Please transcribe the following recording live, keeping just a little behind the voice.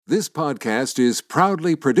This podcast is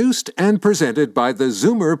proudly produced and presented by the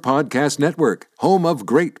Zoomer Podcast Network, home of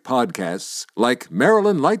great podcasts like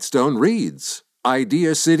Marilyn Lightstone Reads,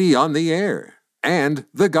 Idea City on the Air, and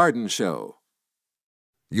The Garden Show.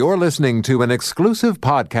 You're listening to an exclusive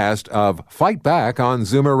podcast of Fight Back on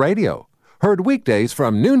Zoomer Radio, heard weekdays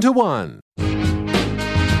from noon to 1.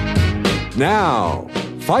 Now,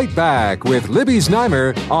 Fight Back with Libby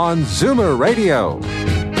Znaimer on Zoomer Radio.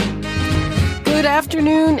 Good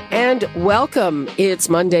afternoon and welcome. It's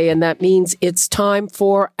Monday, and that means it's time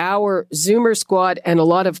for our Zoomer Squad and a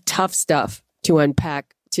lot of tough stuff to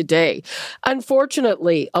unpack today.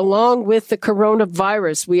 Unfortunately, along with the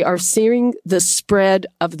coronavirus, we are seeing the spread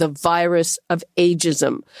of the virus of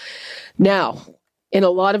ageism. Now, in a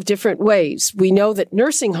lot of different ways. We know that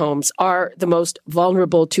nursing homes are the most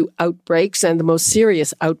vulnerable to outbreaks, and the most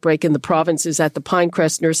serious outbreak in the province is at the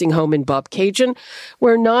Pinecrest Nursing Home in Bobcaygeon,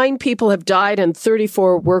 where 9 people have died and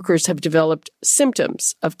 34 workers have developed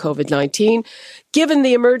symptoms of COVID-19. Given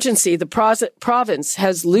the emergency, the province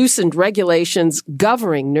has loosened regulations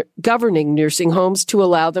governing nursing homes to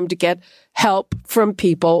allow them to get help from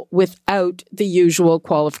people without the usual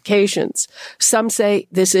qualifications. Some say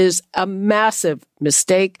this is a massive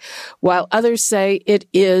mistake, while others say it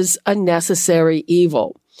is a necessary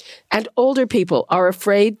evil. And older people are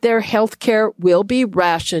afraid their health care will be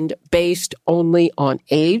rationed based only on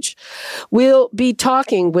age. We'll be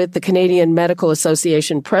talking with the Canadian Medical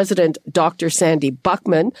Association President, Dr. Sandy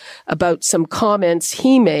Buchman, about some comments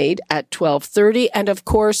he made at 12:30. And of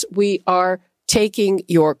course, we are taking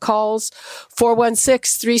your calls.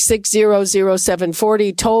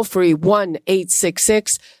 416-360-0740, toll free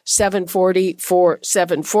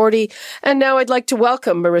 1-866-740-4740. And now I'd like to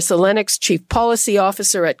welcome Marissa Lennox, Chief Policy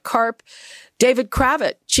Officer at CARP, David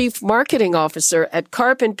Cravit, Chief Marketing Officer at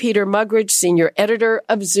CARP, and Peter Muggeridge, Senior Editor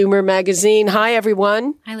of Zoomer Magazine. Hi,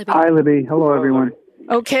 everyone. Hi, Libby. Hi, Libby. Hello, everyone.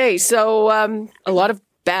 Okay, so a lot of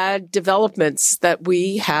bad developments that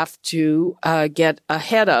we have to get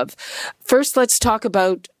ahead of. First, let's talk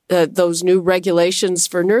about those new regulations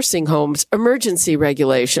for nursing homes, emergency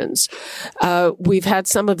regulations. We've had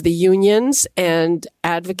some of the unions and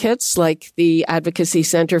advocates, like the Advocacy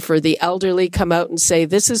Center for the Elderly, come out and say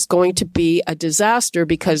this is going to be a disaster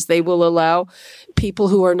because they will allow people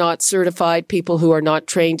who are not certified, people who are not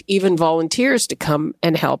trained, even volunteers to come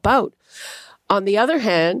and help out. On the other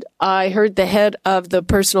hand, I heard the head of the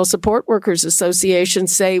Personal Support Workers Association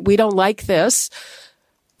say, we don't like this.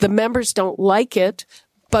 The members don't like it,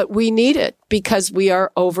 but we need it because we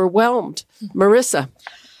are overwhelmed. Marissa.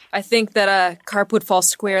 I think that CARP would fall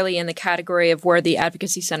squarely in the category of where the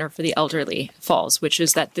Advocacy Center for the Elderly falls, which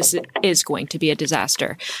is that this is going to be a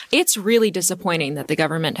disaster. It's really disappointing that the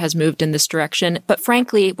government has moved in this direction. But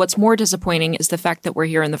frankly, what's more disappointing is the fact that we're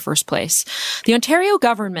here in the first place. The Ontario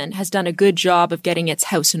government has done a good job of getting its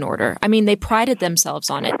house in order. I mean, they prided themselves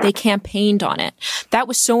on it. They campaigned on it. That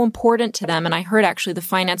was so important to them. And I heard actually the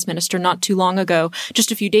finance minister not too long ago,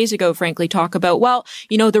 just a few days ago, frankly, talk about, well,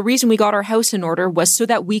 you know, the reason we got our house in order was so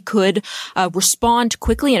that we could respond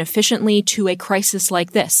quickly and efficiently to a crisis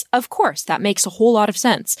like this. Of course, that makes a whole lot of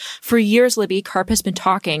sense. For years, Libby, CARP has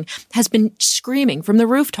been screaming from the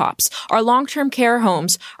rooftops. Our long-term care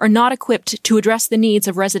homes are not equipped to address the needs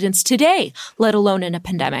of residents today, let alone in a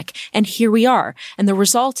pandemic. And here we are. And the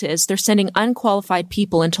result is they're sending unqualified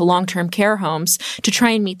people into long-term care homes to try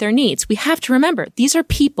and meet their needs. We have to remember, these are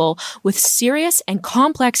people with serious and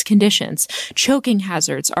complex conditions. Choking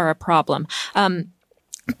hazards are a problem.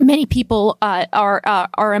 Many people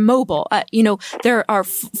are immobile. There are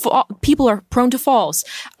people are prone to falls.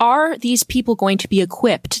 Are these people going to be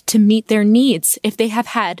equipped to meet their needs if they have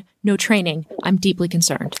had no training? I'm deeply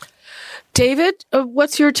concerned. David,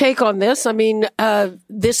 what's your take on this? I mean,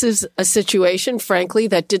 this is a situation, frankly,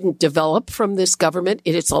 that didn't develop from this government.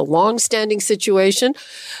 It's a long-standing situation.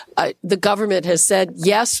 The government has said,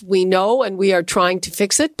 yes, we know, and we are trying to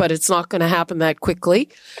fix it, but it's not going to happen that quickly.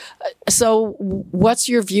 So what's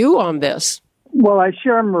your view on this? Well, I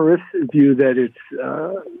share Marissa's view that it's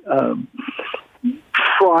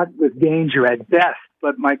fraught with danger at best.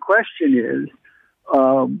 But my question is,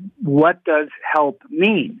 what does help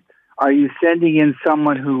mean? Are you sending in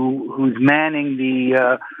someone who's manning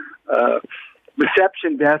the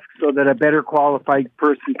reception desk so that a better qualified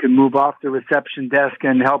person can move off the reception desk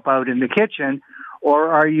and help out in the kitchen? Or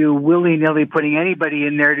are you willy-nilly putting anybody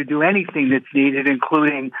in there to do anything that's needed,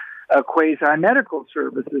 including quasi-medical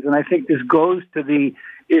services? And I think this goes to the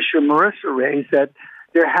issue Marissa raised, that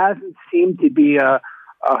there hasn't seemed to be a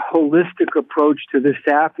holistic approach to the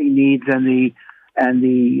staffing needs and the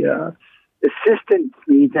assistance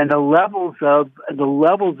needs and the levels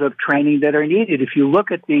of training that are needed. If you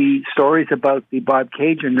look at the stories about the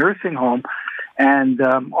Bobcaygeon Nursing Home and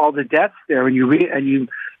all the deaths there, and you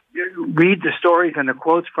read the stories and the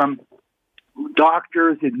quotes from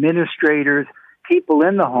doctors, administrators, people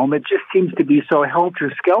in the home, it just seems to be so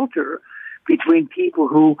helter-skelter between people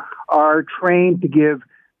who are trained to give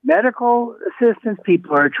medical assistance,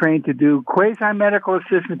 people are trained to do quasi-medical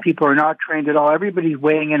assistance, people are not trained at all. Everybody's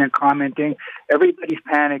weighing in and commenting. Everybody's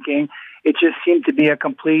panicking. It just seems to be a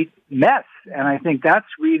complete mess. And I think that's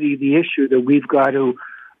really the issue that we've got to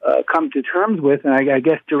come to terms with. And I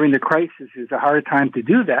guess during the crisis is a hard time to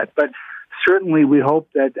do that. But certainly we hope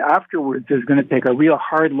that afterwards there's going to take a real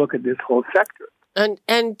hard look at this whole sector. And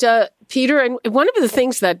Peter, and one of the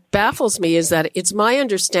things that baffles me is that it's my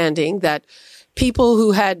understanding that people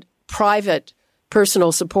who had private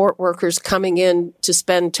personal support workers coming in to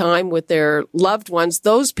spend time with their loved ones,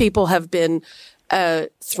 those people have been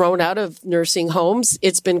thrown out of nursing homes.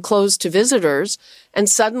 It's been closed to visitors, and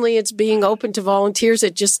suddenly it's being open to volunteers.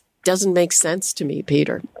 It just doesn't make sense to me,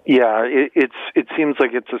 Peter. Yeah, it seems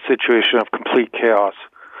like it's a situation of complete chaos.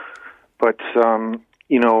 But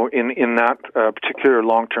in that particular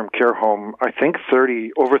long-term care home, I think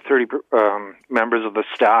over 30 members of the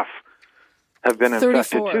staff have been 34.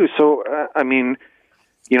 Infected too. So,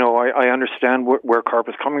 I understand where CARP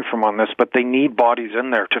is coming from on this, but they need bodies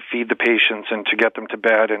in there to feed the patients and to get them to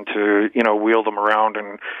bed and to, wheel them around.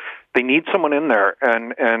 And they need someone in there.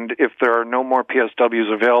 And if there are no more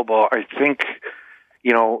PSWs available, I think,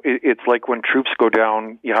 it's like when troops go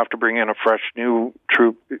down, you have to bring in a fresh new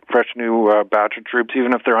batch of troops,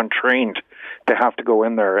 even if they're untrained. They have to go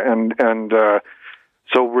in there. And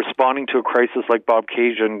so responding to a crisis like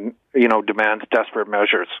Bobcaygeon, demands desperate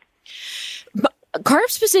measures.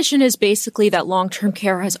 CARP's position is basically that long-term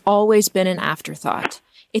care has always been an afterthought.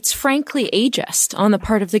 It's frankly ageist on the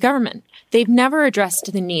part of the government. They've never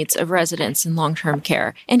addressed the needs of residents in long-term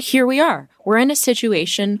care. And here we are. We're in a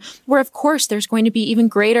situation where, of course, there's going to be even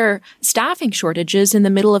greater staffing shortages in the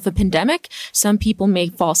middle of a pandemic. Some people may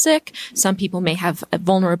fall sick. Some people may have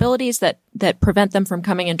vulnerabilities that prevent them from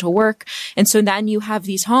coming into work. And so then you have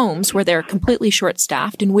these homes where they're completely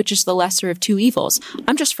short-staffed, and which is the lesser of two evils.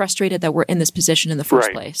 I'm just frustrated that we're in this position in the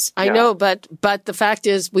first place. I know, but the fact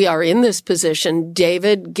is we are in this position.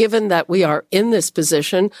 David, given that we are in this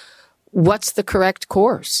position, what's the correct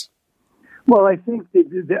course? Well, I think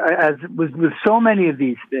as with so many of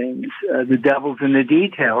these things, the devil's in the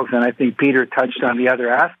details, and I think Peter touched on the other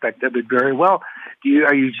aspect of it very well.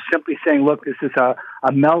 Are you simply saying, look, this is a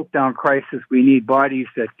meltdown crisis? We need bodies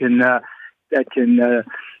that can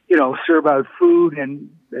serve out food and,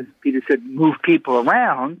 as Peter said, move people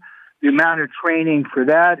around. The amount of training for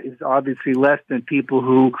that is obviously less than people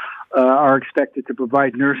who are expected to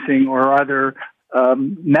provide nursing or other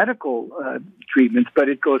medical treatments, but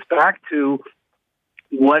it goes back to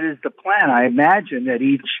what is the plan? I imagine that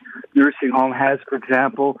each nursing home has, for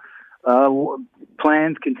example,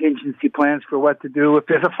 contingency plans for what to do if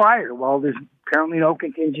there's a fire. Well, there's apparently no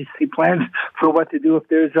contingency plans for what to do if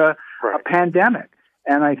there's a pandemic.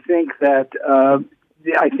 And I think that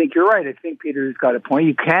I think you're right. I think Peter's got a point.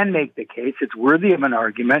 You can make the case. It's worthy of an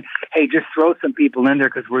argument. Hey, just throw some people in there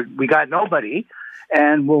because we got nobody,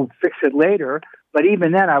 and we'll fix it later. But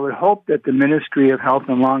even then, I would hope that the Ministry of Health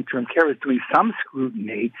and Long-Term Care is doing some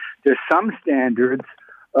scrutiny. There's some standards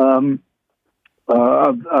of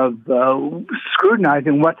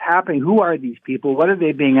scrutinizing what's happening. Who are these people? What are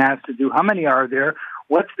they being asked to do? How many are there?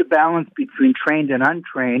 What's the balance between trained and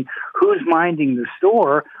untrained? Who's minding the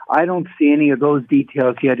store? I don't see any of those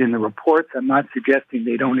details yet in the reports. I'm not suggesting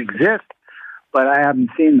they don't exist, but I haven't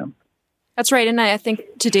seen them. That's right. And I think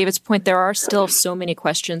to David's point, there are still so many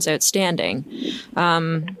questions outstanding.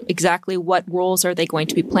 Exactly what roles are they going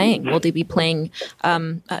to be playing? Will they be playing,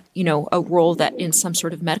 a role that in some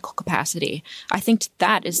sort of medical capacity? I think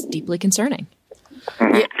that is deeply concerning.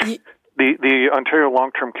 Mm-hmm. The Ontario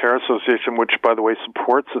Long-Term Care Association, which, by the way,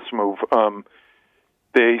 supports this move,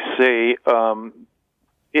 they say,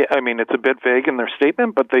 it's a bit vague in their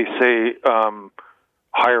statement, but they say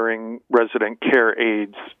hiring resident care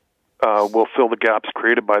aides will fill the gaps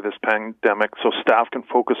created by this pandemic so staff can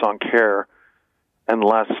focus on care and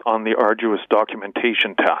less on the arduous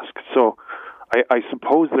documentation task. So I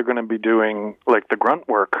suppose they're going to be doing like the grunt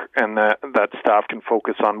work, and that staff can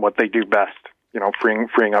focus on what they do best,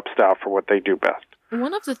 freeing up staff for what they do best.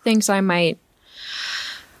 One of the things I might,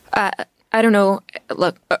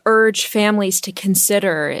 urge families to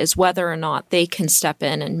consider is whether or not they can step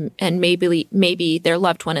in and maybe their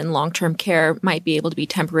loved one in long-term care might be able to be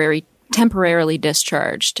temporarily temporarily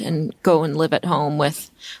discharged and go and live at home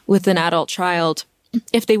with an adult child,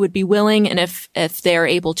 if they would be willing and if they're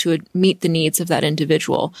able to meet the needs of that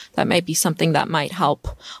individual, that might be something that might help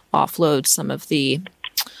offload some of the,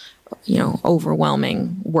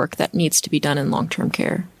 overwhelming work that needs to be done in long-term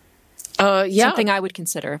care. Something I would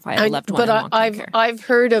consider if I had a loved one in long-term care. I've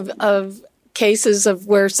heard of cases of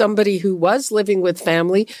where somebody who was living with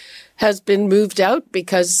family has been moved out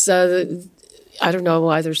because, I don't know,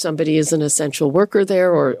 either somebody is an essential worker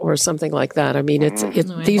there or something like that. I mean,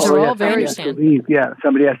 these are all very...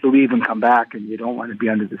 Somebody has to leave and come back, and you don't want to be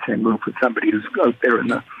under the same roof with somebody who's out there in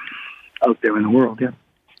the world, yeah.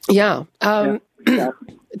 Yeah.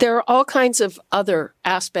 Exactly. There are all kinds of other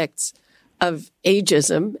aspects of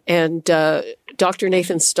ageism, and Dr.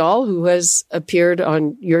 Nathan Stahl, who has appeared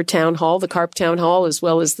on your town hall, the CARP town hall, as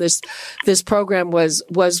well as this program, was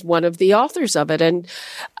one of the authors of it. And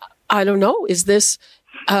I don't know, is this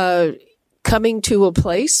coming to a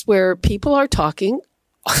place where people are talking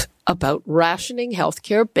about rationing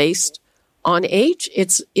healthcare based on age?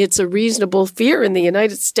 It's a reasonable fear in the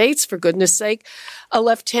United States, for goodness sake. A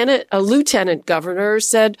lieutenant governor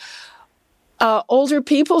said, older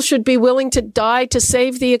people should be willing to die to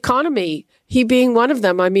save the economy. He being one of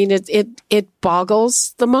them. I mean, it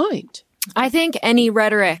boggles the mind. I think any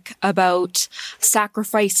rhetoric about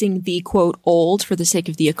sacrificing the, quote, old for the sake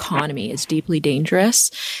of the economy is deeply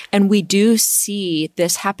dangerous. And we do see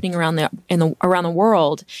this happening around the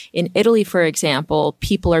world. In Italy, for example,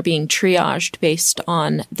 people are being triaged based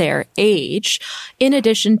on their age, in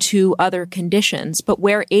addition to other conditions. But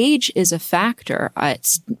where age is a factor,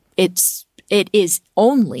 it is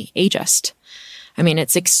only ageist. I mean,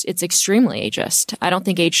 it's extremely ageist. I don't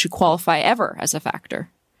think age should qualify ever as a factor.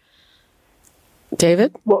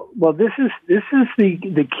 David? Well, this is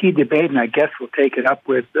the key debate, and I guess we'll take it up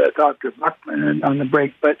with Dr. Buchman on the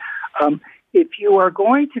break. But if you are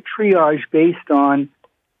going to triage based on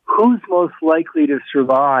who's most likely to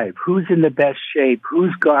survive, who's in the best shape,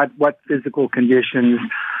 who's got what physical conditions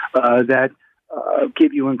that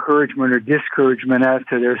give you encouragement or discouragement as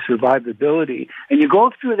to their survivability, and you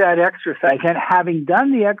go through that exercise, and having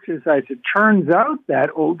done the exercise, it turns out that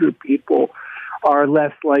older people are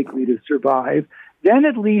less likely to survive, then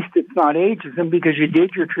at least it's not ageism because you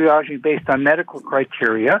did your triaging based on medical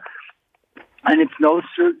criteria. And it's no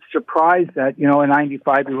surprise that, a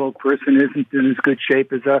 95-year-old person isn't in as good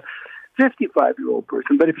shape as a 55-year-old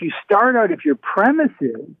person. But if your premise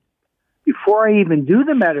is, before I even do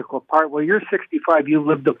the medical part, well, you're 65, you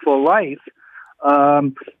lived a full life,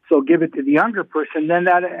 so give it to the younger person, then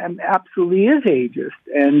that absolutely is ageist.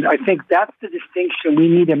 And I think that's the distinction we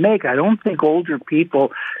need to make. I don't think older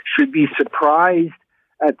people should be surprised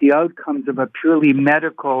at the outcomes of a purely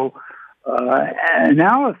medical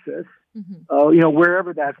analysis,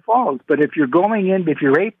 wherever that falls. But if you're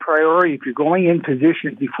a priority, if you're going in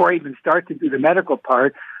positions before I even start to do the medical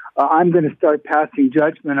part, I'm going to start passing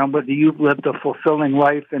judgment on whether you've lived a fulfilling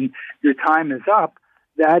life and your time is up.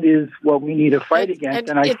 That is what we need to fight against,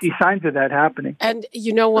 and I see signs of that happening. And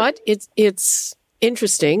you know what? It's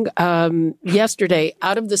interesting. Yesterday,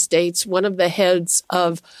 out of the States, one of the heads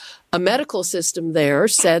of a medical system there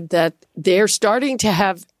said that they're starting to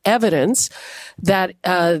have evidence that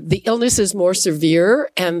the illness is more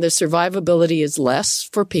severe and the survivability is less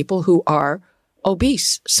for people who are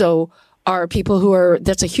obese. So are people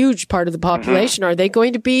that's a huge part of the population. Are they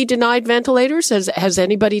going to be denied ventilators? Has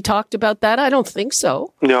anybody talked about that? I don't think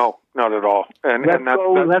so. No, not at all. And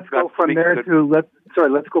let's go from there to,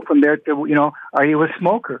 are you a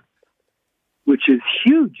smoker? Which is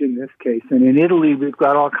huge in this case. And in Italy, we've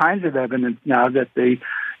got all kinds of evidence now that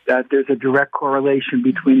there's a direct correlation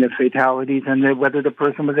between the fatalities and whether the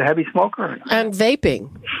person was a heavy smoker or not. And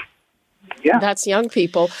vaping. Yeah. That's young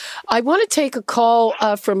people. I want to take a call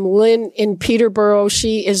from Lynn in Peterborough.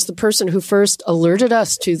 She is the person who first alerted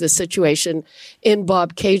us to the situation in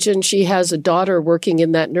Bobcaygeon. She has a daughter working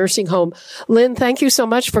in that nursing home. Lynn, thank you so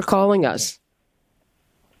much for calling us.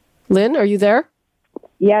 Lynn, are you there?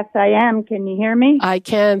 Yes, I am. Can you hear me? I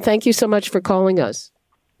can. Thank you so much for calling us.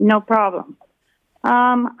 No problem.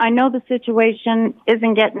 I know the situation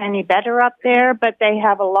isn't getting any better up there, but they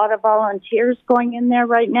have a lot of volunteers going in there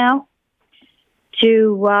right now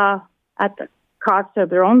to, at the cost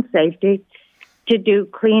of their own safety, to do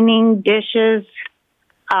cleaning, dishes,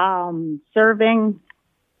 serving,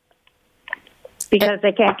 because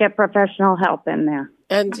they can't get professional help in there.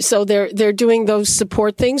 And so they're doing those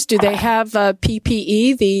support things. Do they have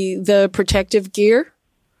PPE, the protective gear?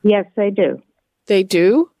 Yes, they do. They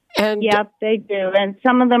do? And yep, they do. And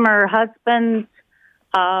some of them are husbands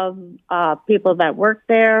of people that work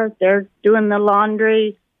there. They're doing the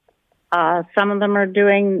laundry. Some of them are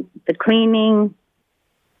doing the cleaning.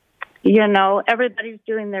 You know, everybody's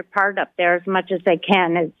doing their part up there as much as they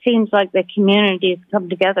can. It seems like the community's come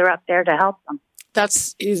together up there to help them.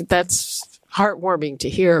 That's heartwarming to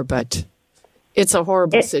hear, but it's a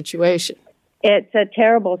horrible situation. It's a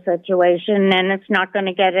terrible situation, and it's not going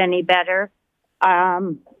to get any better.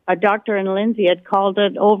 A doctor in Lindsay had called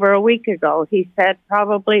it over a week ago. He said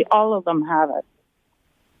probably all of them have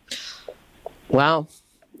it. Wow.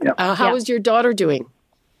 Yep. How is your daughter doing?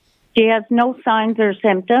 She has no signs or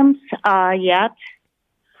symptoms yet.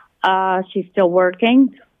 She's still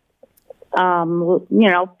working. You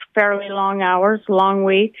know, fairly long hours, long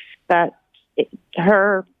weeks, but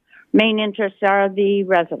her main interests are the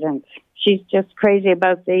residents. She's just crazy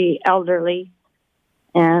about the elderly,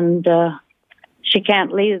 and she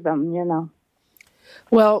can't leave them, you know.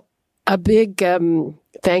 Well, a big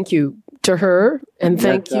thank you to her, and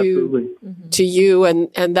thank you to you,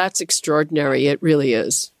 and that's extraordinary. It really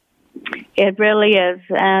is. It really is,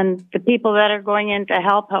 and the people that are going in to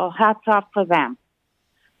help, hats off for them.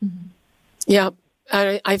 Yeah,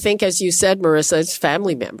 I think, as you said, Marissa, it's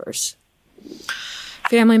family members.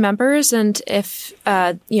 Family members, and if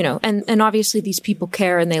you know, and obviously these people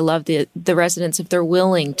care and they love the residents. If they're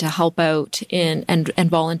willing to help out in and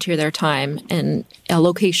volunteer their time in a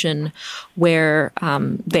location where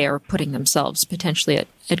they are putting themselves potentially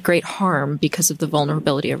at great harm because of the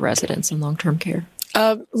vulnerability of residents in long-term care.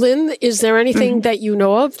 Lynn, is there anything that you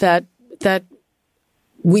know of that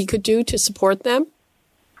we could do to support them?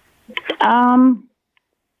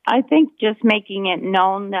 I think just making it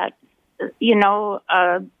known that, you know,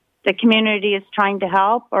 the community is trying to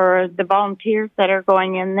help, or the volunteers that are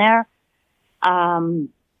going in there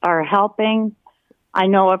are helping. I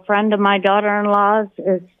know a friend of my daughter-in-law's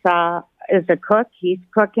is a cook. He's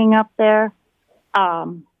cooking up there.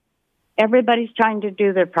 Everybody's trying to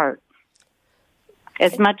do their part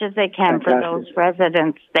as much as they can for those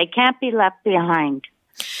residents. They can't be left behind.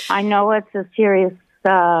 I know it's a serious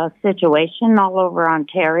situation all over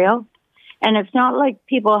Ontario. And it's not like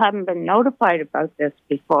people haven't been notified about this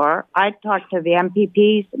before. I talked to the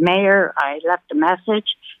MPPs, the mayor. I left a message.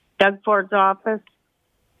 Doug Ford's office.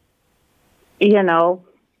 You know.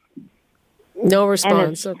 No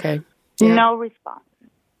response. Okay. Yeah. No response.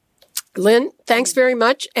 Lynn, thanks very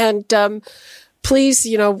much. And please,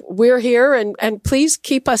 you know, we're here, and please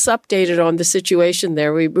keep us updated on the situation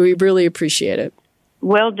there. We really appreciate it.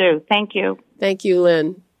 Will do. Thank you. Thank you,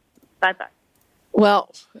 Lynn. Bye-bye.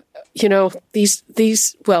 Well, you know,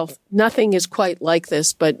 nothing is quite like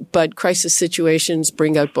this, but crisis situations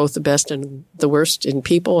bring out both the best and the worst in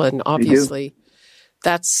people, and obviously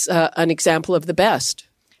that's an example of the best.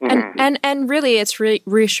 And really, it's really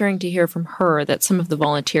reassuring to hear from her that some of the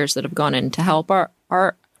volunteers that have gone in to help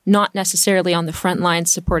are not necessarily on the front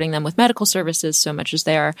lines supporting them with medical services so much as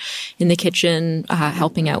they are in the kitchen,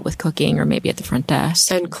 helping out with cooking, or maybe at the front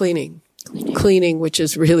desk. And cleaning, which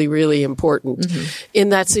is really, really important in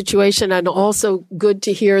that situation. And also good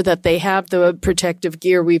to hear that they have the protective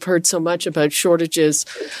gear. We've heard so much about shortages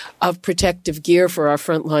of protective gear for our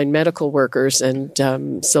frontline medical workers. And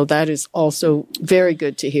so that is also very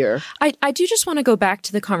good to hear. I do just want to go back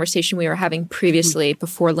to the conversation we were having previously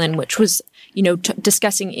before, Lynn, which was, you know,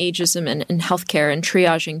 discussing ageism and healthcare and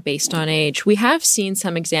triaging based on age. We have seen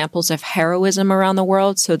some examples of heroism around the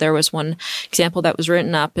world. So there was one example that was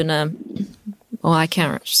written up in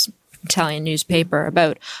Italian newspaper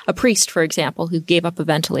about a priest, for example, who gave up a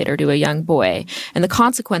ventilator to a young boy. And the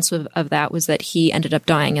consequence of that was that he ended up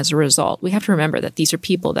dying as a result. We have to remember that these are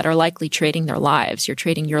people that are likely trading their lives. You're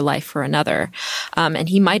trading your life for another. And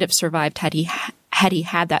he might have survived had he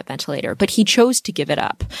had that ventilator, but he chose to give it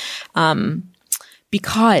up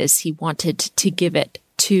because he wanted to give it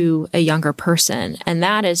to a younger person. And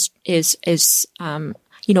that is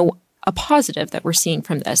you know, a positive that we're seeing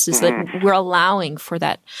from this is that we're allowing for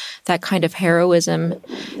that kind of heroism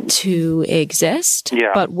to exist. Yeah.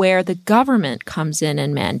 But where the government comes in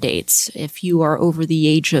and mandates, if you are over the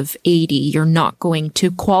age of 80, you're not going to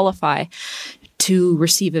qualify to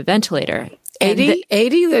receive a ventilator. 80?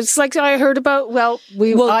 It's like I heard about,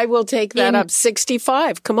 I will take that up.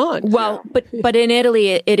 65. Come on. Well, but in Italy,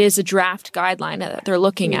 it is a draft guideline that they're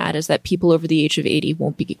looking at is that people over the age of 80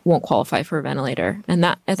 won't qualify for a ventilator. And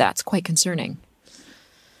that's quite concerning.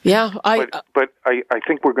 Yeah. But I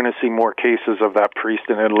think we're going to see more cases of that priest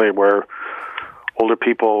in Italy where older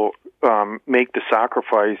people make the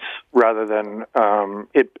sacrifice rather than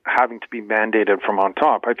it having to be mandated from on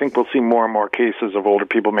top. I think we'll see more and more cases of older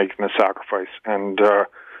people making the sacrifice, and I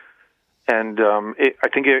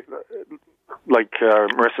think it, like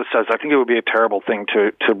Marissa says, I think it would be a terrible thing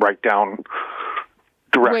to write down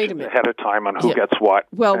directions ahead of time on who gets what.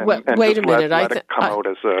 Well, and wait a minute. Let it come out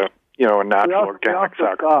as a natural organic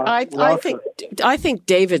sacrifice. I think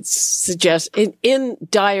David suggests in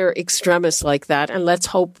dire extremis like that, and let's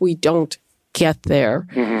hope we don't get there.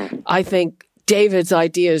 Mm-hmm. I think David's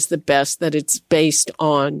idea is the best, that it's based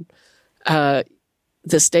on the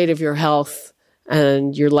state of your health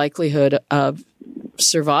and your likelihood of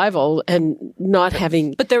survival, and not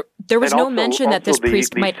having. But there was no mention that this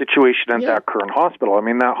priest might. The situation at that current hospital. I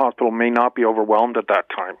mean, that hospital may not be overwhelmed at that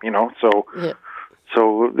time. So. Yeah.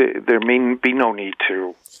 So there may be no need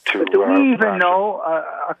to. But do we even know?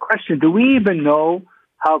 A question: do we even know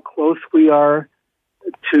how close we are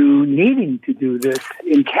to needing to do this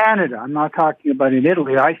in Canada? I'm not talking about in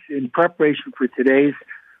Italy. In preparation for today's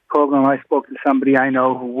program, I spoke to somebody I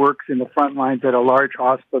know who works in the front lines at a large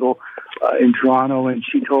hospital in Toronto, and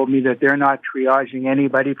she told me that they're not triaging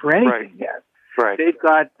anybody for anything yet. Right. They've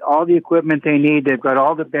got all the equipment they need. They've got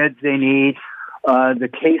all the beds they need. The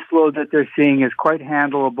caseload that they're seeing is quite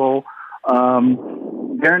handleable.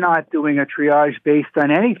 They're not doing a triage based on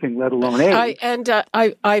anything, let alone age.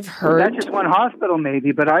 I've heard that's just one hospital,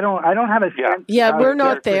 maybe, but I don't have a sense. Yeah, we're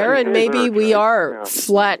not there, and maybe we are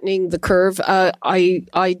flattening the curve.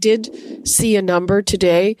 I did see a number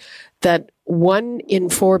today that 1 in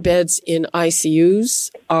 4 beds in ICUs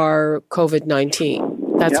are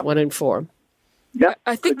COVID-19. That's 1 in 4. Yeah,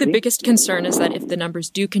 I think the biggest concern is that if the numbers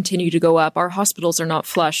do continue to go up, our hospitals are not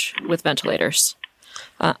flush with ventilators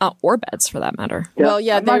or beds, for that matter. Yeah.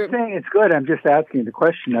 Well, I'm not saying it's good. I'm just asking the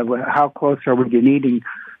question of how close are we to needing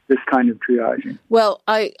this kind of triaging? Well,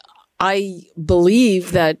 I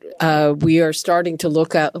believe that we are starting to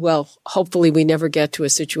look at, hopefully we never get to a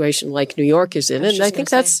situation like New York is in. And I think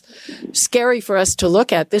that's scary for us to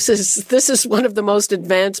look at. This is one of the most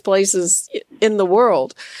advanced places in the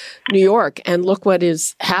world, New York. And look what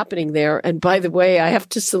is happening there. And by the way, I have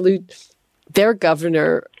to salute their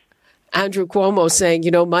governor, Andrew Cuomo, saying,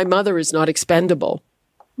 my mother is not expendable.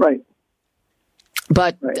 Right.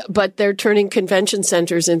 But they're turning convention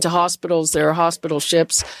centers into hospitals. There are hospital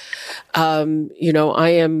ships. I'm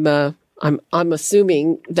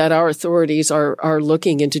assuming that our authorities are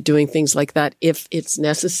looking into doing things like that if it's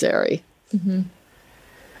necessary. Mm-hmm.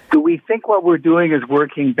 Do we think what we're doing is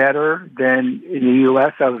working better than in the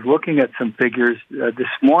U.S.? I was looking at some figures this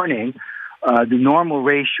morning. The normal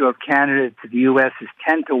ratio of Canada to the U.S. is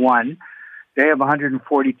 10-1. They have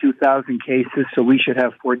 142,000 cases, so we should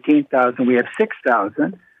have 14,000. We have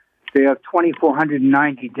 6,000. They have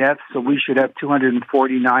 2,490 deaths, so we should have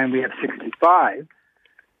 249. We have 65.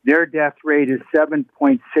 Their death rate is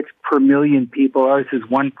 7.6 per million people. Ours is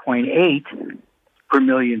 1.8 per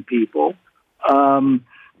million people.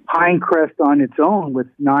 Pinecrest on its own with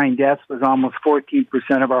 9 deaths was almost 14%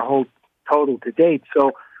 of our whole total to date.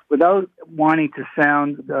 So without wanting to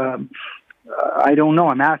sound... I don't know.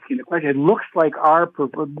 I'm asking the question. It looks like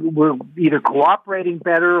we're either cooperating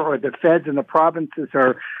better or the feds and the provinces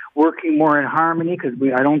are working more in harmony because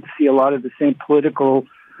I don't see a lot of the same political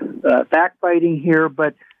backbiting here.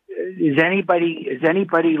 But is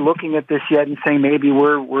anybody looking at this yet and saying maybe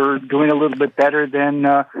we're doing a little bit better than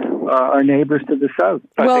our neighbors to the south?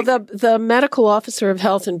 Well, the medical officer of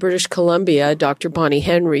health in British Columbia, Dr. Bonnie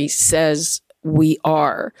Henry, says we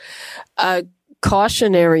are.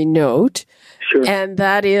 Cautionary note, sure. And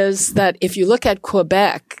that is that if you look at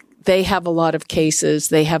Quebec, they have a lot of cases.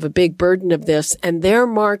 They have a big burden of this, and their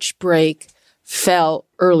March break fell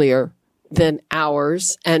earlier than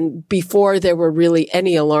ours, and before there were really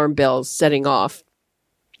any alarm bells setting off.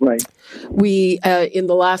 Right. We, in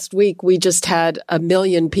the last week, we just had 1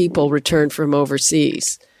 million people return from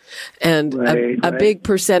overseas. And a big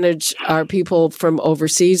percentage are people from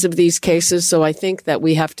overseas of these cases. So I think that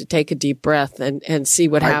we have to take a deep breath and see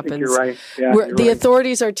what happens. I think you're right. Yeah, the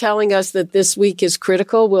authorities are telling us that this week is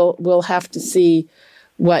critical. We'll have to see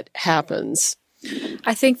what happens.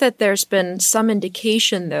 I think that there's been some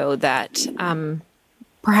indication, though, that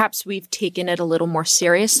perhaps we've taken it a little more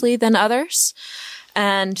seriously than others.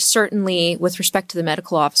 And certainly with respect to the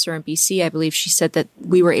medical officer in BC, I believe she said that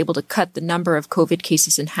we were able to cut the number of COVID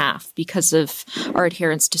cases in half because of our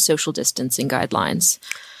adherence to social distancing guidelines.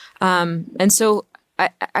 And so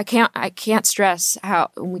I can't stress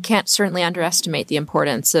how we can't certainly underestimate the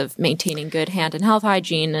importance of maintaining good hand and health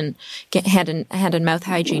hygiene and hand and mouth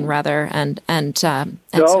hygiene rather and no,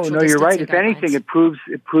 you're right. If guidelines. Anything, it proves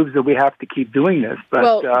that we have to keep doing this.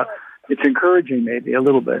 But it's encouraging, maybe a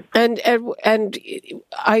little bit. And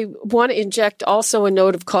I want to inject also a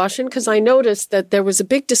note of caution because I noticed that there was a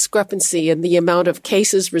big discrepancy in the amount of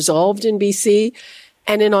cases resolved in BC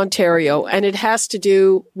and in Ontario, and it has to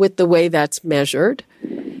do with the way that's measured.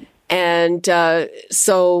 And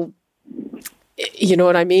so, you know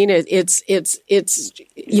what I mean? It's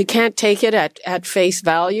you can't take it at face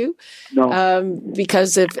value. No.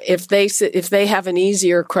 Because if they have an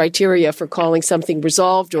easier criteria for calling something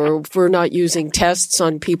resolved, or if we're not using tests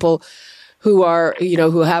on people who are,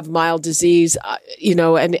 who have mild disease,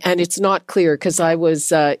 and it's not clear, because I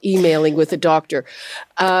was emailing with a doctor.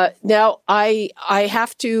 Now I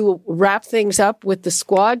have to wrap things up with the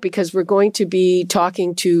squad, because we're going to be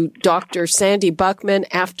talking to Dr. Sandy Buchman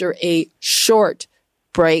after a short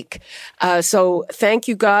break. So thank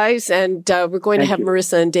you, guys. And we're going to have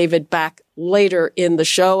Marissa and David back later in the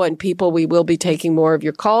show. And people, we will be taking more of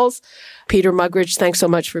your calls. Peter Muggeridge, thanks so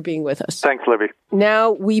much for being with us. Thanks, Libby.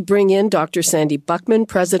 Now we bring in Dr. Sandy Buchman,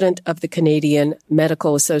 president of the Canadian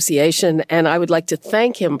Medical Association. And I would like to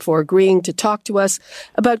thank him for agreeing to talk to us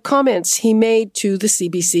about comments he made to the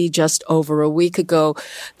CBC just over a week ago.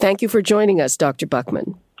 Thank you for joining us, Dr.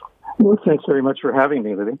 Buchman. Well, thanks very much for having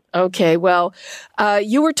me, Libby. Okay, well,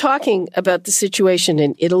 you were talking about the situation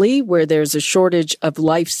in Italy, where there's a shortage of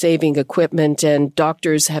life-saving equipment and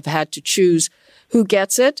doctors have had to choose who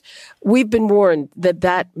gets it. We've been warned that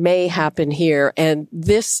that may happen here, and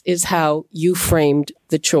this is how you framed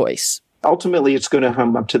the choice. Ultimately, it's going to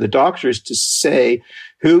come up to the doctors to say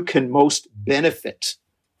who can most benefit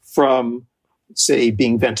from, say,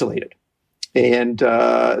 being ventilated. And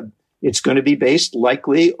it's going to be based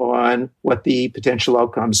likely on what the potential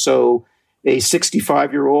outcomes. So a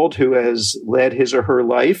 65-year-old who has led his or her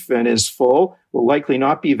life and is full will likely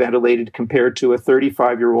not be ventilated compared to a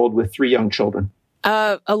 35-year-old with 3 young children.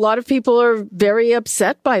 A lot of people are very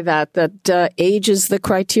upset by that age is the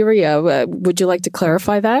criteria. Would you like to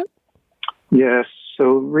clarify that? Yes. So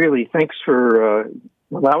really, thanks for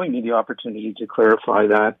allowing me the opportunity to clarify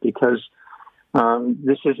that, because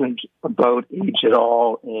this isn't about age at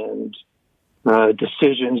all, and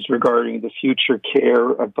decisions regarding the future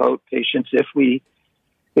care about patients. If we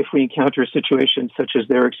encounter a situation such as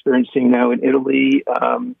they're experiencing now in Italy,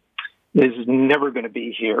 is never going to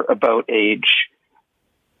be here about age.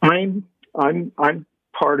 I'm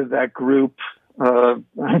part of that group. I'm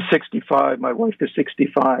 65. My wife is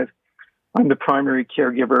 65. I'm the primary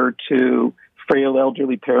caregiver to frail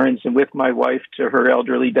elderly parents, and with my wife to her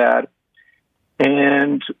elderly dad.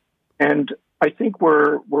 And I think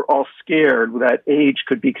we're all scared that age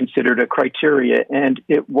could be considered a criteria, and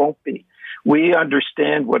it won't be. We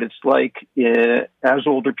understand what it's like as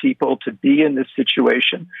older people to be in this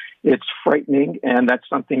situation. It's frightening, and that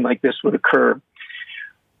something like this would occur.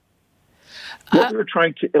 What we're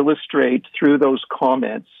trying to illustrate through those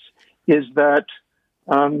comments is that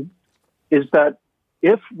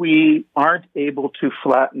if we aren't able to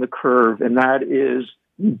flatten the curve, and that is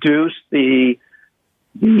reduce the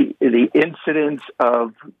incidence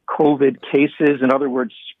of COVID cases, in other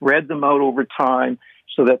words, spread them out over time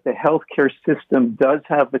so that the healthcare system does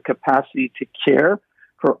have the capacity to care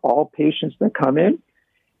for all patients that come in,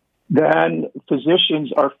 then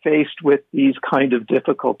physicians are faced with these kind of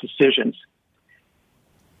difficult decisions.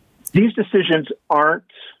 These decisions aren't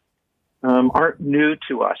new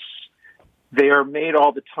to us. They are made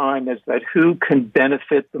all the time as that who can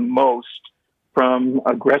benefit the most from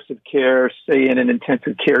aggressive care, say in an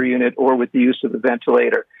intensive care unit or with the use of the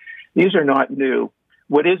ventilator. These are not new.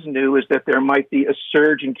 What is new is that there might be a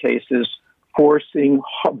surge in cases forcing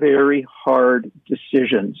very hard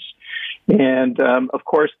decisions. And of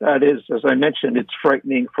course, that is, as I mentioned, it's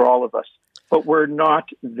frightening for all of us. But we're not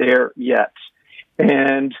there yet.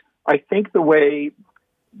 And I think the way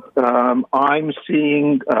I'm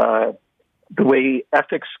seeing the way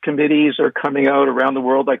ethics committees are coming out around the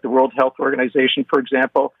world, like the World Health Organization, for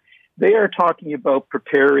example, they are talking about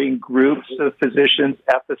preparing groups of physicians,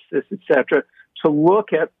 ethicists, etc., to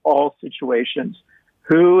look at all situations.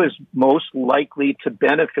 Who is most likely to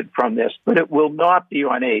benefit from this? But it will not be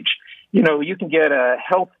on age. You know, you can get a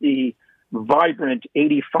healthy, vibrant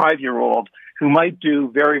 85-year-old who might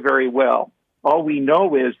do very, very well. All we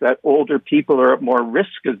know is that older people are at more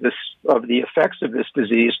risk of the effects of this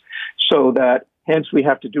disease, so that hence we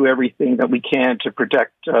have to do everything that we can to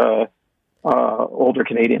protect older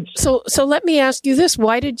Canadians. So let me ask you this.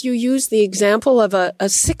 Why did you use the example of a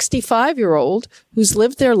 65-year-old who's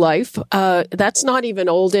lived their life? That's not even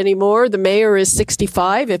old anymore. The mayor is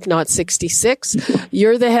 65, if not 66.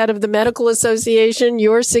 You're the head of the Medical Association.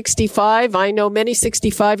 You're 65. I know many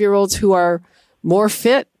 65-year-olds who are more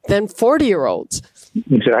fit than 40-year-olds.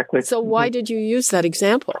 Exactly. So why did you use that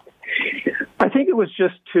example? I think it was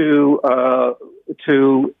just to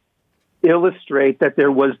illustrate that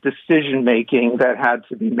there was decision-making that had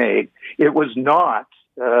to be made. It was not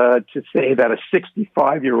to say that a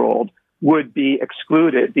 65-year-old would be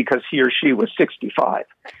excluded because he or she was 65.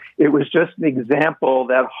 It was just an example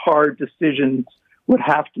that hard decisions would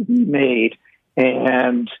have to be made,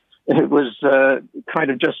 and it was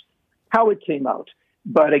kind of just how it came out.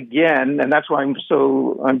 But again, and that's why I'm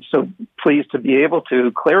so pleased to be able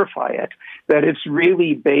to clarify it, that it's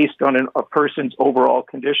really based on a person's overall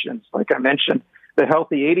conditions. Like I mentioned, the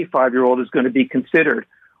healthy 85-year-old is going to be considered.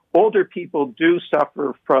 Older people do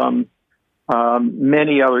suffer from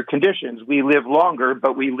many other conditions. We live longer,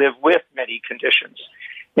 but we live with many conditions.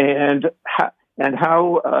 And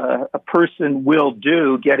how a person will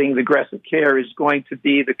do getting the aggressive care is going to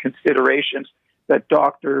be the considerations that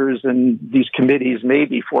doctors and these committees may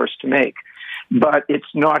be forced to make. But it's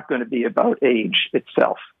not going to be about age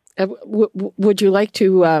itself. Would you like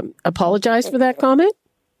to apologize for that comment?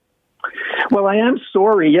 Well, I am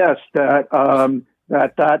sorry, yes,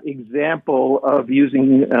 that example of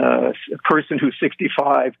using a person who's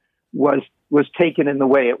 65 was taken in the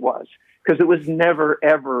way it was, because it was never,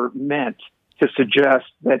 ever meant to suggest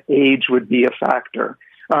that age would be a factor.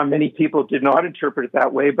 Many people did not interpret it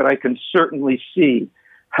that way, but I can certainly see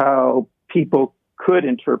how people could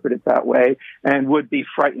interpret it that way and would be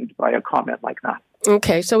frightened by a comment like that.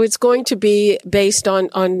 Okay, so it's going to be based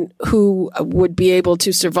on who would be able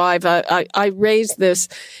to survive. I raised this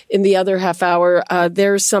in the other half hour.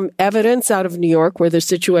 There's some evidence out of New York where the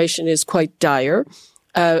situation is quite dire.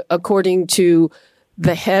 According to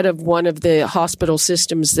the head of one of the hospital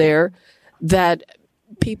systems there, that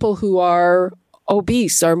people who are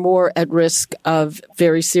obese are more at risk of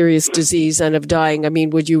very serious disease and of dying. I mean,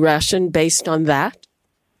 would you ration based on that?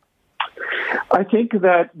 I think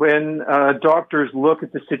that when doctors look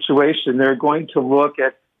at the situation, they're going to look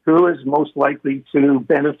at who is most likely to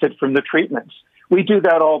benefit from the treatments. We do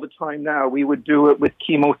that all the time now. We would do it with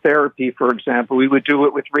chemotherapy, for example. We would do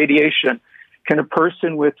it with radiation. Can a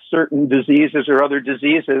person with certain diseases or other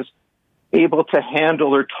diseases able to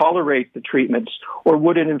handle or tolerate the treatments? Or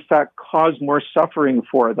would it, in fact, cause more suffering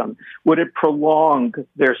for them? Would it prolong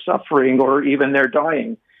their suffering or even their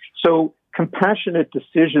dying? So compassionate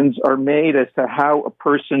decisions are made as to how a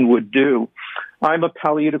person would do. I'm a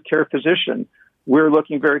palliative care physician. We're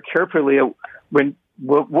looking very carefully at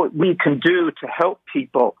what we can do to help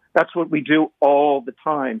people. That's what we do all the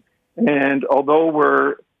time. And although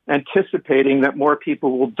we're anticipating that more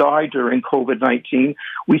people will die during COVID-19,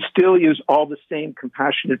 we still use all the same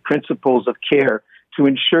compassionate principles of care to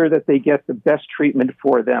ensure that they get the best treatment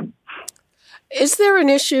for them. Is there an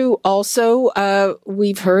issue also?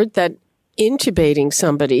 We've heard that intubating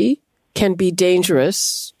somebody can be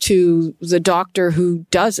dangerous to the doctor who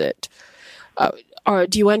does it.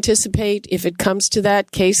 Do you anticipate, if it comes to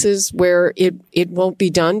that, cases where it won't be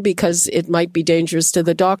done because it might be dangerous to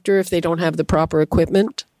the doctor if they don't have the proper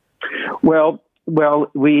equipment? Well,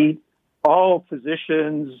 all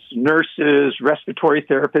physicians, nurses, respiratory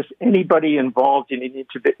therapists, anybody involved in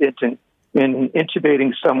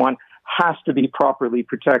intubating someone has to be properly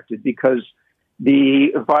protected, because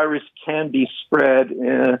the virus can be spread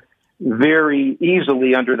very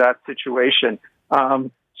easily under that situation.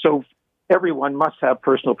 So everyone must have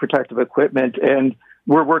personal protective equipment, and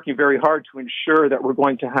we're working very hard to ensure that we're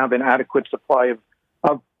going to have an adequate supply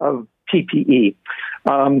of PPE.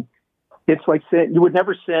 It's like saying you would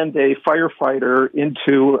never send a firefighter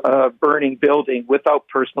into a burning building without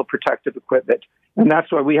personal protective equipment. And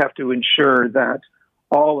that's why we have to ensure that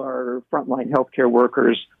all our frontline healthcare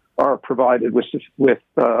workers are provided with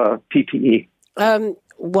PPE.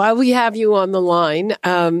 While we have you on the line,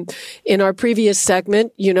 in our previous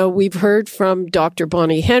segment, we've heard from Dr.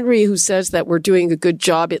 Bonnie Henry, who says that we're doing a good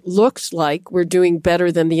job. It looks like we're doing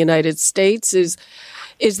better than the United States. Is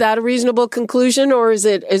that a reasonable conclusion, or is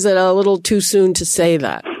it a little too soon to say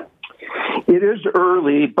that? It is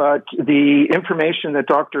early, but the information that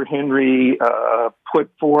Dr. Henry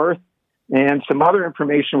put forth and some other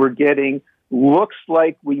information we're getting looks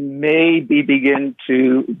like we may be beginning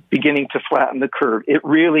to flatten the curve. It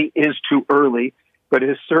really is too early, but it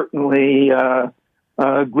is certainly a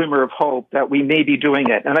glimmer of hope that we may be doing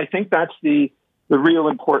it. And I think that's the real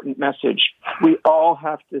important message. We all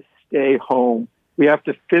have to stay home. We have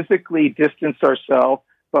to physically distance ourselves,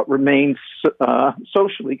 but remain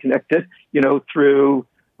socially connected, through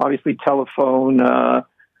obviously telephone,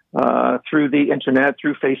 through the internet,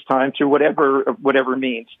 through FaceTime, through whatever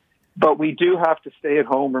means. But we do have to stay at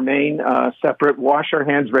home, remain separate, wash our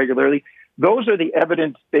hands regularly. Those are the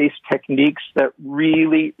evidence-based techniques that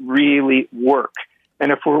really, really work.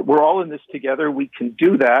 And if we're all in this together, we can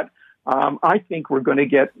do that. I think we're going to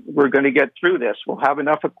get through this. We'll have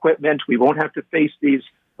enough equipment. We won't have to face these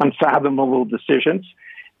unfathomable decisions.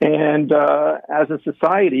 And as a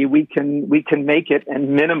society, we can make it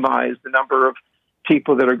and minimize the number of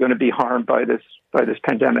people that are going to be harmed by this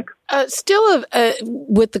pandemic. Still,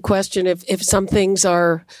 with the question, if some things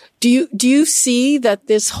are, do you see that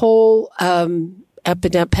this whole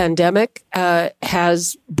pandemic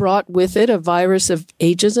has brought with it a virus of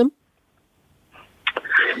ageism?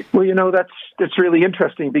 Well, that's really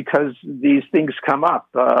interesting because these things come up,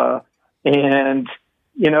 and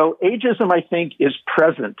ageism, I think, is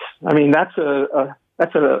present. I mean, that's a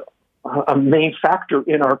main factor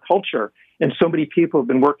in our culture, and so many people have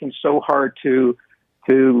been working so hard to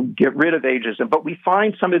get rid of ageism. But we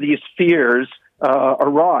find some of these fears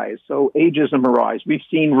arise. So ageism arise. We've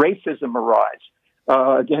seen racism arise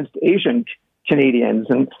against Asian Canadians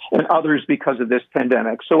and others because of this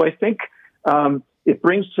pandemic. So I think it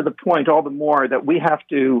brings to the point all the more that we have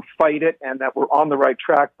to fight it, and that we're on the right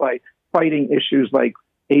track by fighting issues like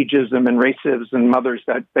ageism and racism and others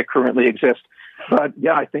that currently exist. But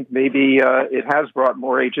yeah, I think maybe it has brought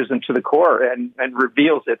more ageism to the core and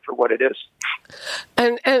reveals it for what it is.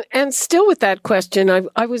 And still with that question,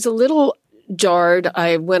 I was a little jarred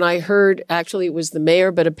when I heard, actually it was the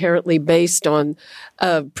mayor, but apparently based on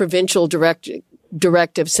a provincial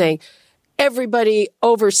directive saying, everybody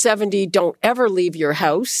over 70 don't ever leave your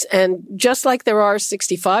house. And just like there are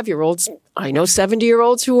 65-year-olds, I know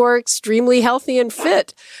 70-year-olds who are extremely healthy and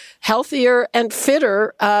fit, healthier and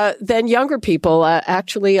fitter than younger people.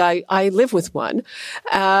 Actually, I live with one.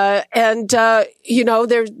 There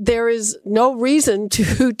is no reason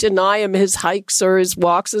to deny him his hikes or his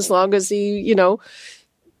walks as long as he,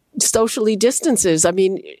 socially distances. I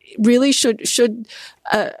mean, really should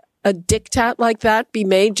a diktat like that be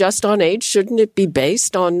made just on age? Shouldn't it be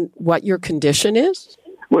based on what your condition is?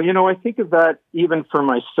 Well, I think of that even for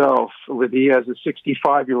myself, Libby, as a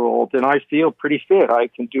 65-year-old, and I feel pretty fit. I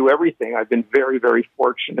can do everything. I've been very, very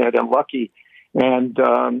fortunate and lucky. And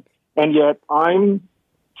yet I'm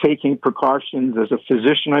taking precautions as a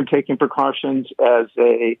physician. I'm taking precautions as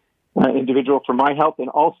a individual for my health, and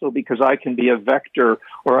also because I can be a vector,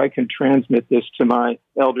 or I can transmit this to my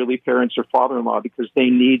elderly parents or father-in-law because they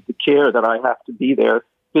need the care that I have to be there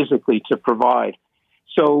physically to provide.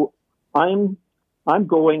 So I'm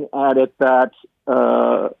going at it that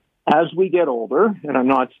as we get older, and I'm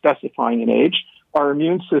not specifying an age, our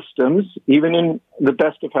immune systems, even in the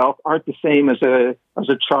best of health, aren't the same as a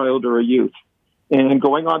child or a youth. And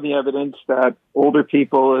going on the evidence that older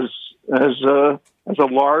people as a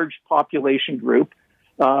large population group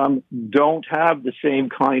don't have the same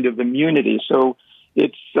kind of immunity. So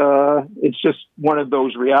it's just one of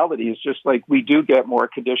those realities, just like we do get more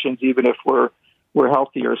conditions even if we're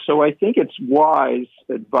healthier. So I think it's wise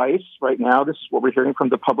advice right now. This is what we're hearing from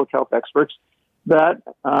the public health experts, that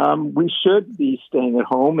we should be staying at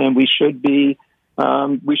home, and we should be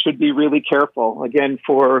really careful, again,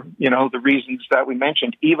 for, the reasons that we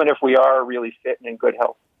mentioned, even if we are really fit and in good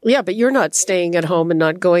health. Yeah, but you're not staying at home and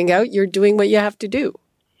not going out. You're doing what you have to do.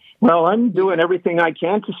 Well, I'm doing everything I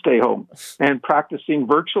can to stay home and practicing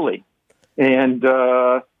virtually and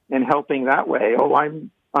helping that way. Oh,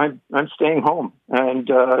 I'm staying home and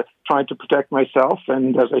trying to protect myself.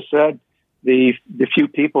 And as I said, the few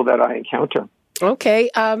people that I encounter. Okay.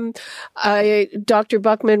 Dr.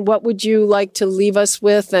 Buchman, what would you like to leave us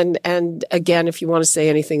with? And again, if you want to say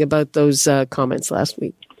anything about those comments last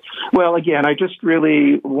week. Well, again, I just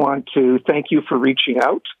really want to thank you for reaching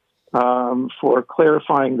out, for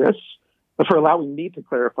clarifying this, for allowing me to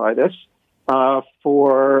clarify this. I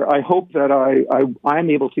hope that I'm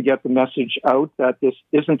able to get the message out that this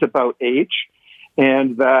isn't about age,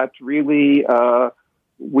 and that really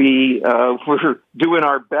we're doing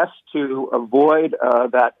our best to avoid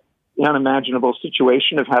that unimaginable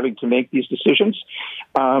situation of having to make these decisions.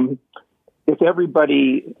 If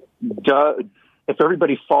everybody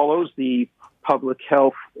follows the Public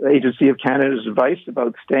Health Agency of Canada's advice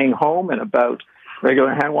about staying home and about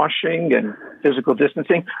regular hand washing and physical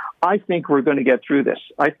distancing, I think we're going to get through this.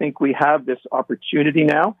 I think we have this opportunity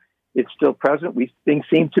now. It's still present. Things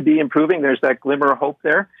seem to be improving. There's that glimmer of hope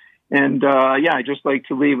there. And I'd just like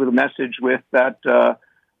to leave with a message with that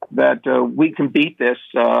we can beat this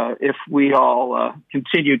if we all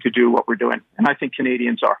continue to do what we're doing. And I think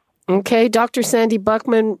Canadians are. Okay. Dr. Sandy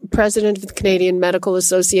Buchman, President of the Canadian Medical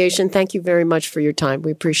Association, thank you very much for your time.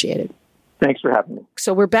 We appreciate it. Thanks for having me.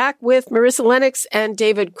 So we're back with Marissa Lennox and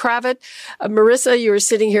David Cravit. Marissa, you were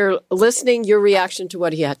sitting here listening. Your reaction to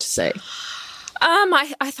what he had to say?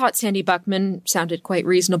 I thought Sandy Buchman sounded quite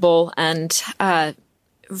reasonable and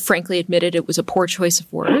frankly admitted it was a poor choice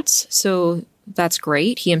of words. So That's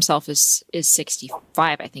great. He himself is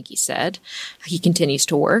 65, I think he said. He continues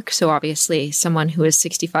to work. So obviously someone who is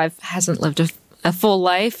 65 hasn't lived a full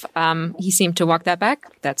life. He seemed to walk that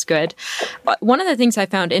back. That's good. But one of the things I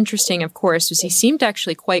found interesting, of course, was he seemed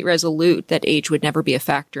actually quite resolute that age would never be a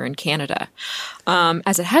factor in Canada,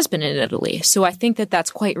 as it has been in Italy. So I think that that's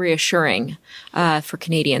quite reassuring for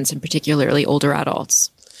Canadians and particularly older adults.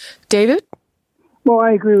 David? Well,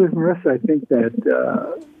 I agree with Marissa. I think that,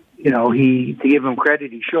 to give him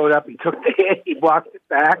credit, he showed up, he took the hit, he walked it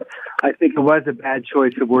back. I think it was a bad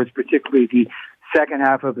choice of words, particularly the second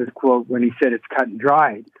half of his quote when he said it's cut and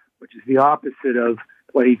dried, which is the opposite of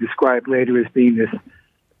what he described later as being this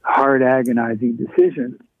hard, agonizing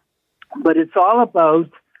decision. But it's all about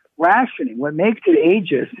rationing. What makes it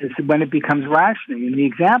ageist is when it becomes rationing. And the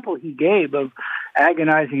example he gave of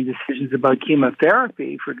agonizing decisions about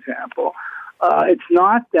chemotherapy, for example, it's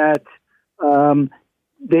not that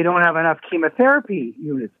they don't have enough chemotherapy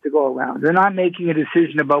units to go around. They're not making a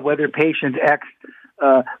decision about whether patient X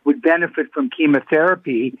would benefit from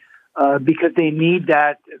chemotherapy because they need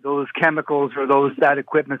those chemicals or that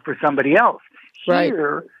equipment for somebody else. Right.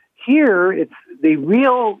 Here it's the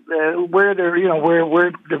real where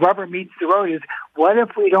the rubber meets the road is what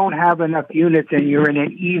if we don't have enough units and you're in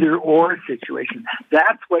an either or situation?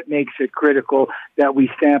 That's what makes it critical that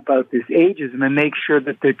we stamp out this ageism and make sure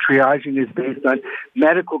that the triaging is based on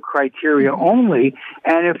medical criteria only.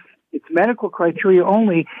 And if it's medical criteria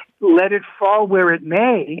only, let it fall where it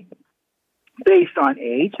may based on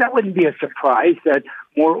age. That wouldn't be a surprise that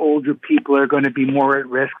more older people are going to be more at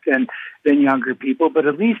risk than younger people. But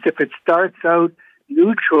at least if it starts out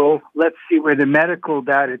neutral, let's see where the medical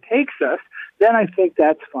data takes us, then I think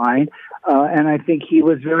that's fine. And I think he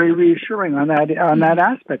was very reassuring on that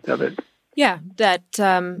aspect of it. Yeah, that,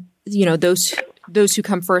 those who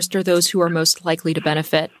come first are those who are most likely to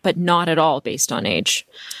benefit, but not at all based on age.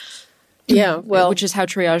 Yeah, well, which is how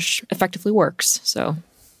triage effectively works. So,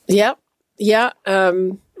 yeah. I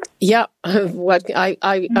mean,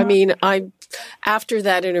 after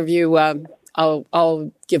that interview,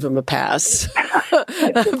 I'll give him a pass.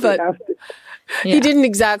 But he didn't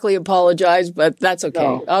exactly apologize, but that's okay.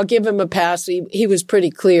 No. I'll give him a pass. He was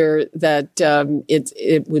pretty clear that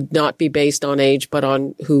it would not be based on age, but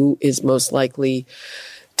on who is most likely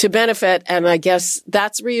to benefit. And I guess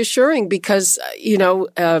that's reassuring because,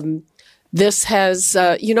 this has,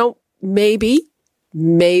 maybe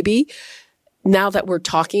now that we're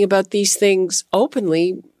talking about these things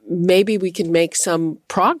openly, maybe we can make some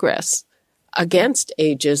progress against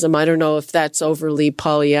ageism. I don't know if that's overly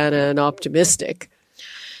Pollyanna and optimistic.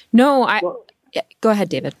 No, go ahead,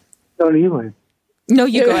 David. Don't you? No,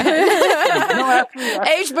 you go ahead.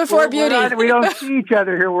 Age before beauty. We don't see each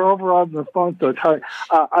other here. We're over on the phone, so it's hard.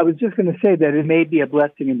 I was just going to say that it may be a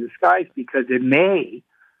blessing in disguise because it may,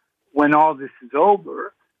 when all this is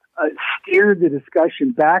over, steer the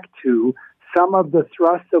discussion back to some of the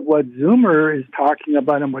thrust of what Zoomer is talking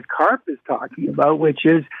about and what CARP is talking about, which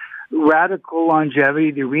is radical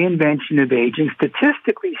longevity, the reinvention of aging.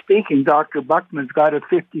 Statistically speaking, Dr. Buchman's got a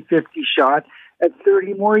 50-50 shot at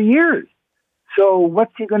 30 more years. So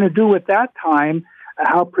what's he going to do with that time?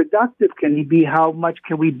 How productive can he be? How much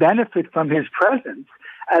can we benefit from his presence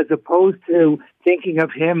as opposed to thinking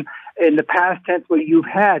of him in the past tense, what you've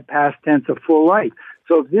had, past tense, a full life.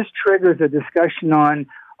 So if this triggers a discussion on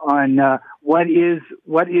what is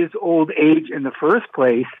old age in the first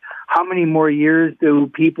place, how many more years do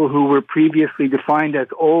people who were previously defined as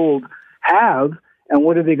old have, and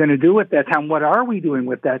what are they going to do with that time? What are we doing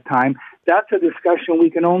with that time? That's a discussion we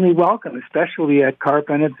can only welcome, especially at CARP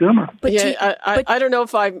and at Zoomer. But I don't know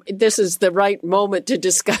if this is the right moment to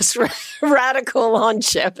discuss radical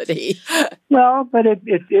longevity. Well, but it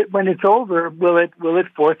when it's over, will it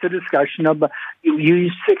force a discussion of you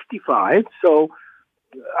use 65? So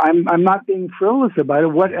I'm not being frivolous about it.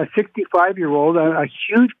 What a 65-year-old, a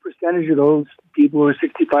huge percentage of those people who are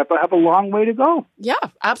 65 have a long way to go. Yeah,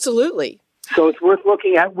 absolutely. So it's worth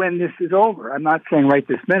looking at when this is over. I'm not saying right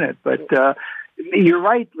this minute, but you're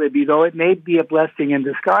right, Libby, though it may be a blessing in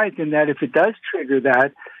disguise in that if it does trigger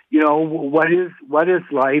that, what is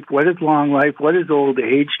life, what is long life, what is old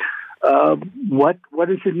age, what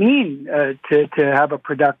does it mean to have a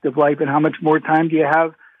productive life, and how much more time do you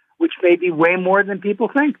have, which may be way more than people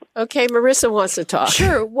think. Okay, Marissa wants to talk.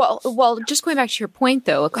 Sure. Well, just going back to your point,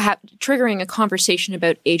 though, triggering a conversation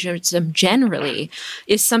about ageism generally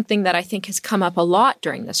is something that I think has come up a lot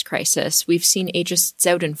during this crisis. We've seen ageists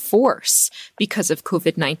out in force because of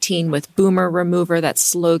COVID-19 with Boomer Remover, that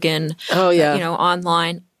slogan,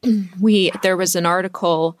 online. there was an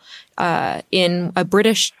article in a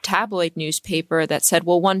British tabloid newspaper that said,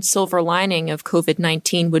 well, one silver lining of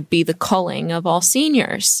COVID-19 would be the culling of all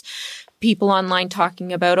seniors. People online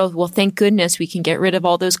talking about, oh, well, thank goodness we can get rid of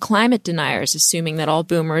all those climate deniers, assuming that all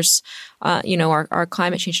boomers, are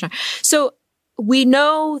climate change deniers. So we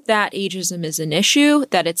know that ageism is an issue,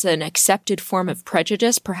 that it's an accepted form of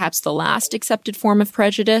prejudice, perhaps the last accepted form of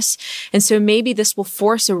prejudice. And so maybe this will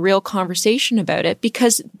force a real conversation about it,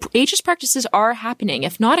 because ageist practices are happening.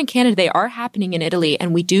 If not in Canada, they are happening in Italy,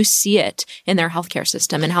 and we do see it in their healthcare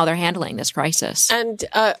system and how they're handling this crisis. And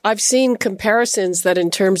I've seen comparisons that in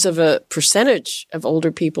terms of a percentage of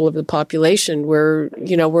older people of the population, we're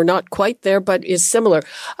not quite there, but is similar.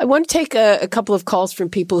 I want to take a couple of calls from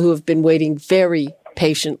people who have been waiting very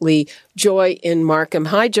patiently. Joy in Markham.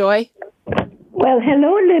 Hi, Joy. Well,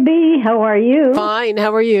 hello, Libby. How are you? Fine.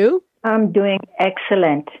 How are you? I'm doing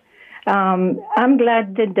excellent. I'm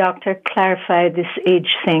glad the doctor clarified this age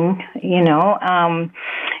thing.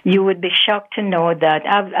 You would be shocked to know that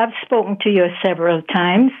I've spoken to you several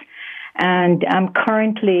times, and I'm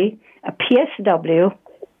currently a PSW.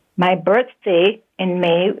 My birthday in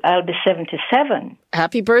May, I'll be 77.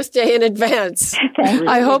 Happy birthday in advance.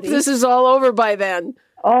 I hope this is all over by then.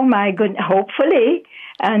 Oh, my goodness. Hopefully.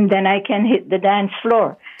 And then I can hit the dance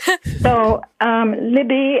floor. So,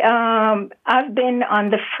 Libby, I've been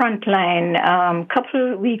on the front line a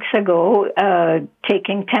couple of weeks ago,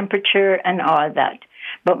 taking temperature and all that.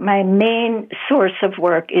 But my main source of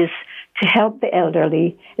work is to help the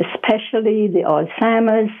elderly, especially the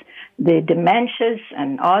Alzheimer's, the dementias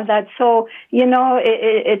and all that. So,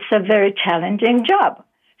 it's a very challenging job.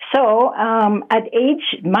 So, at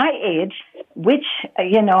my age, which,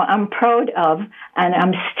 I'm proud of, and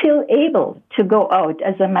I'm still able to go out.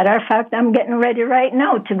 As a matter of fact, I'm getting ready right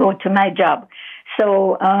now to go to my job.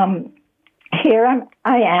 So, here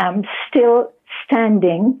I am still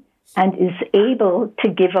standing and is able to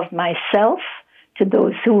give of myself to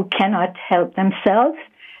those who cannot help themselves.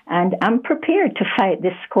 And I'm prepared to fight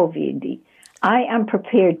this COVID. I am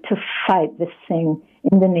prepared to fight this thing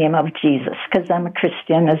in the name of Jesus, because I'm a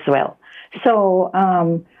Christian as well. So,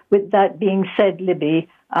 with that being said, Libby,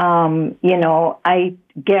 I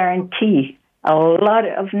guarantee a lot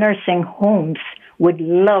of nursing homes would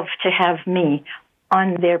love to have me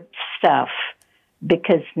on their staff,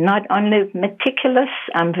 because not only meticulous,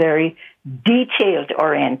 I'm very detailed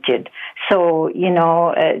oriented. So,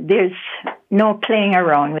 there's no playing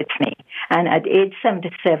around with me. And at age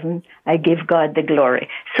 77, I give God the glory.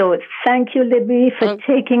 So thank you, Libby, for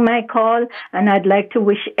taking my call. And I'd like to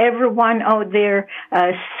wish everyone out there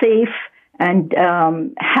a safe and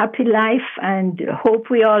happy life, and hope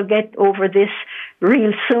we all get over this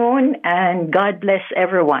real soon. And God bless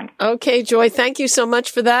everyone. Okay, Joy, thank you so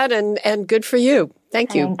much for that, and good for you.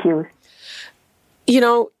 Thank you. Thank you.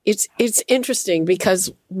 It's interesting,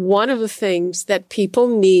 because one of the things that people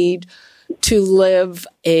need to live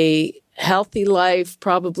a healthy life,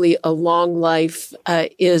 probably a long life,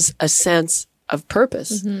 is a sense of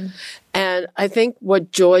purpose. Mm-hmm. And I think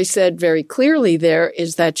what Joy said very clearly there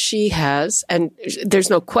is that she has, and there's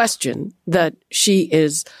no question that she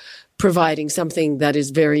is providing something that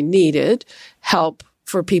is very needed, help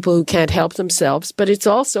for people who can't help themselves, but it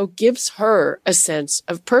also gives her a sense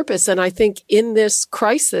of purpose. And I think in this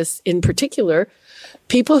crisis in particular,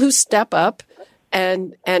 people who step up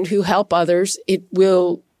and who help others, it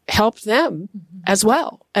will help them as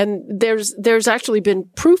well. And there's actually been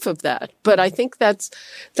proof of that. But I think that's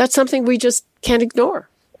something we just can't ignore.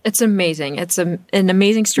 It's amazing. It's an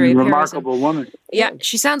amazing story. Remarkable woman. Yeah,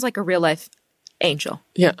 she sounds like a real life angel.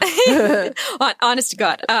 Yeah. Honest to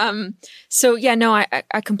God. I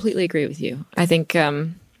completely agree with you. I think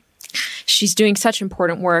she's doing such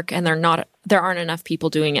important work, and there aren't enough people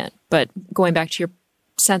doing it. But going back to your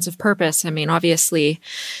sense of purpose, I mean, obviously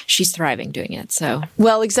she's thriving doing it. So,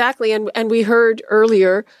 well, exactly. And we heard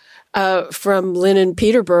earlier from Lynn in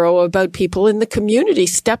Peterborough about people in the community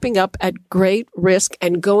stepping up at great risk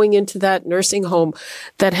and going into that nursing home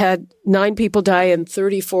that had 9 people die and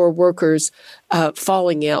 34 workers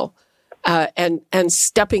falling ill, and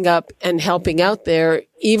stepping up and helping out there,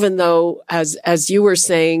 even though, as you were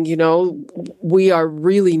saying, we are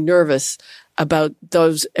really nervous about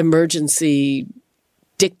those emergency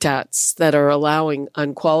diktats that are allowing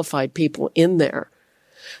unqualified people in there.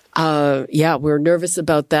 We're nervous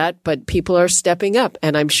about that, but people are stepping up.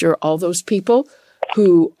 And I'm sure all those people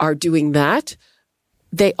who are doing that,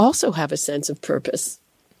 they also have a sense of purpose.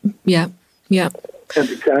 Yeah. Yeah.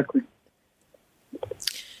 Exactly.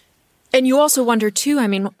 And you also wonder too, I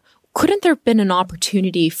mean, couldn't there have been an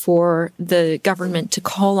opportunity for the government to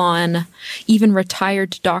call on even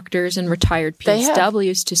retired doctors and retired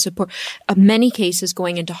PSWs to support many cases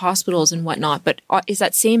going into hospitals and whatnot? But is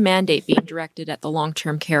that same mandate being directed at the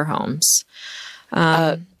long-term care homes?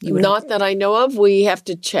 Not that I know of. We have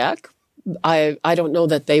to check. I don't know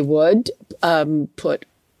that they would put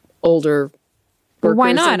older workers.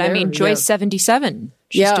 Why not? I mean, Joy's 77.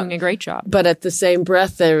 She's doing a great job. But at the same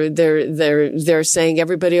breath, they're saying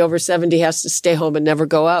everybody over 70 has to stay home and never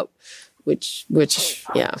go out, which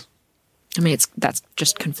yeah. I mean, that's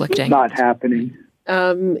just conflicting. It's not happening.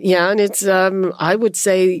 And it's I would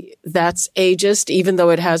say that's ageist, even though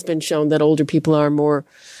it has been shown that older people are more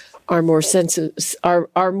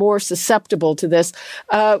susceptible to this.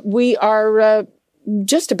 We are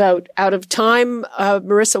just about out of time.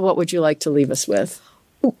 Marissa, what would you like to leave us with?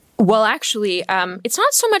 Well, actually, it's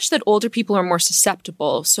not so much that older people are more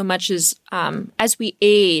susceptible, so much as we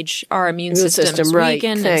age, our immune systems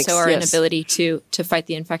weaken, and so our inability to fight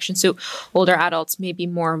the infection. So older adults may be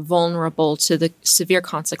more vulnerable to the severe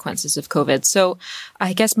consequences of COVID. So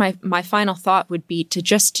I guess my final thought would be to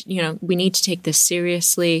just, we need to take this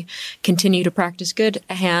seriously, continue to practice good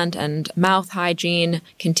hand and mouth hygiene,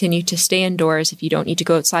 continue to stay indoors if you don't need to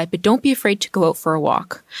go outside, but don't be afraid to go out for a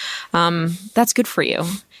walk. That's good for you.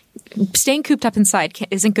 Staying cooped up inside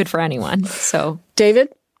isn't good for anyone. So, David?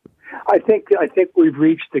 I think we've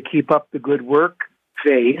reached the keep up the good work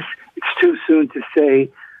phase. It's too soon to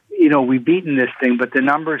say, we've beaten this thing, but the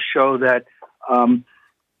numbers show that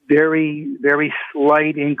very, very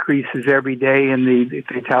slight increases every day in the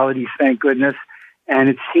fatalities, thank goodness. And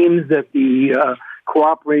it seems that the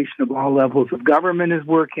cooperation of all levels of government is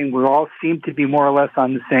working. We all seem to be more or less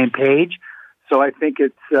on the same page. So I think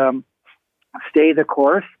it's stay the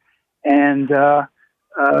course and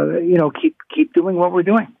keep doing what we're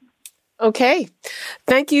doing. Okay.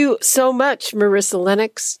 Thank you so much, Marissa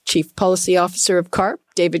Lennox, Chief Policy Officer of CARP,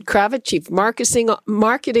 David Cravit, Chief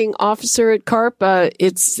Marketing Officer at CARP.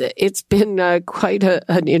 It's been quite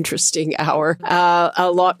an interesting hour.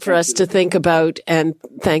 A lot for us to think about, and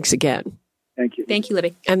thanks again. Thank you. Thank you,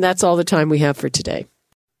 Libby. And that's all the time we have for today.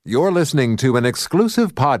 You're listening to an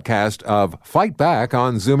exclusive podcast of Fight Back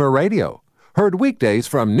on Zoomer Radio. Heard weekdays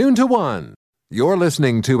from noon to 1. You're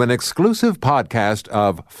listening to an exclusive podcast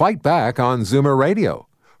of Fight Back on Zoomer Radio.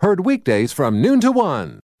 Heard weekdays from noon to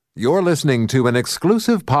 1. You're listening to an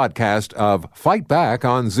exclusive podcast of Fight Back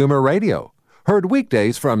on Zoomer Radio. Heard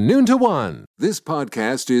weekdays from noon to 1. This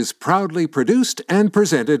podcast is proudly produced and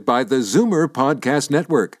presented by the Zoomer Podcast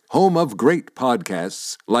Network, home of great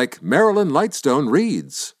podcasts like Marilyn Lightstone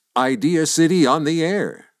Reads, Idea City on the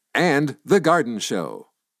Air, and The Garden Show.